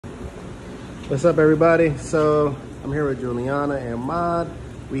What's up, everybody? So I'm here with Juliana and Mod.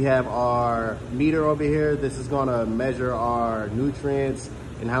 We have our meter over here. This is gonna measure our nutrients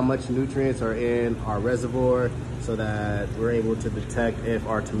and how much nutrients are in our reservoir so that we're able to detect if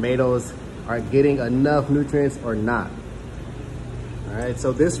our tomatoes are getting enough nutrients or not. All right,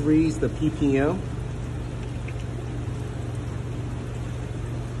 so this reads the ppm.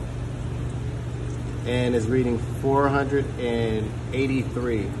 And is reading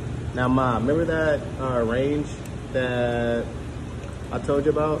 483. Now, Mom, remember that range that I told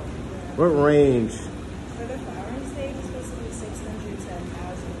you about? What range? For the flowering stage, it's supposed to be 600 to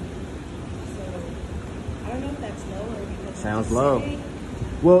 1,000. So, I don't know if that's lower because... Sounds low.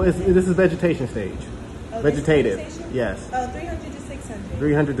 Well, this is vegetation stage. Oh, vegetative, vegetation? yes. Oh, 300 to 600.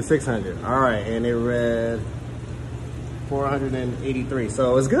 300 to 600. All right, and it read 483.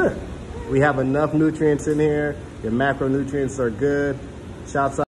 So it's good. We have enough nutrients in here. Your macronutrients are good. Shouts out.